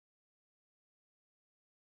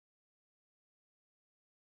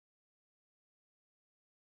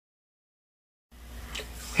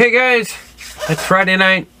Okay guys, it's Friday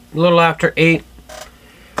night, a little after 8.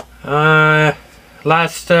 Last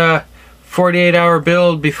 48-hour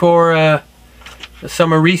build before the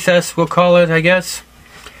summer recess, we'll call it, I guess.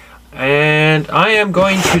 And I am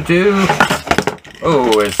going to do...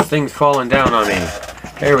 Oh, this thing's falling down on me.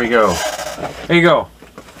 There we go. There you go.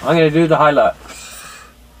 I'm going to do the highlights.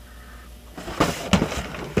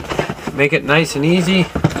 Make it nice and easy.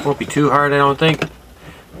 Won't be too hard, I don't think.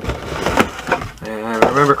 And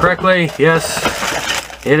remember correctly,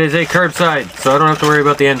 yes, it is a curbside, so I don't have to worry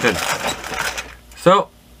about the engine. So,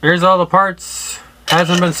 here's all the parts.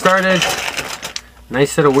 Hasn't been started.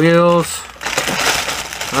 Nice set of wheels.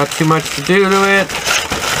 Not too much to do to it.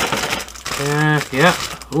 Yeah.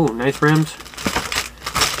 Ooh, nice rims.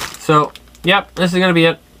 So, yep, this is going to be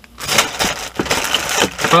it.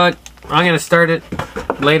 But I'm going to start it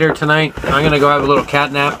later tonight. I'm going to go have a little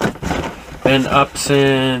cat nap. Been up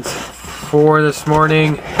since 4 this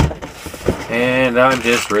morning. And I'm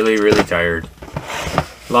just really tired.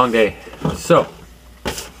 Long day. So,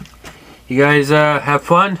 you guys have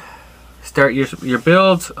fun. Start your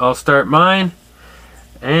builds. I'll start mine.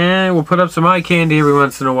 And we'll put up some eye candy every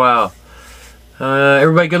once in a while.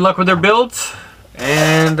 Everybody good luck with their builds.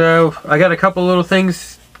 And I got a couple little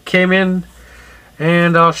things came in.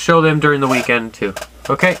 And I'll show them during the weekend too.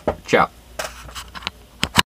 Okay, ciao.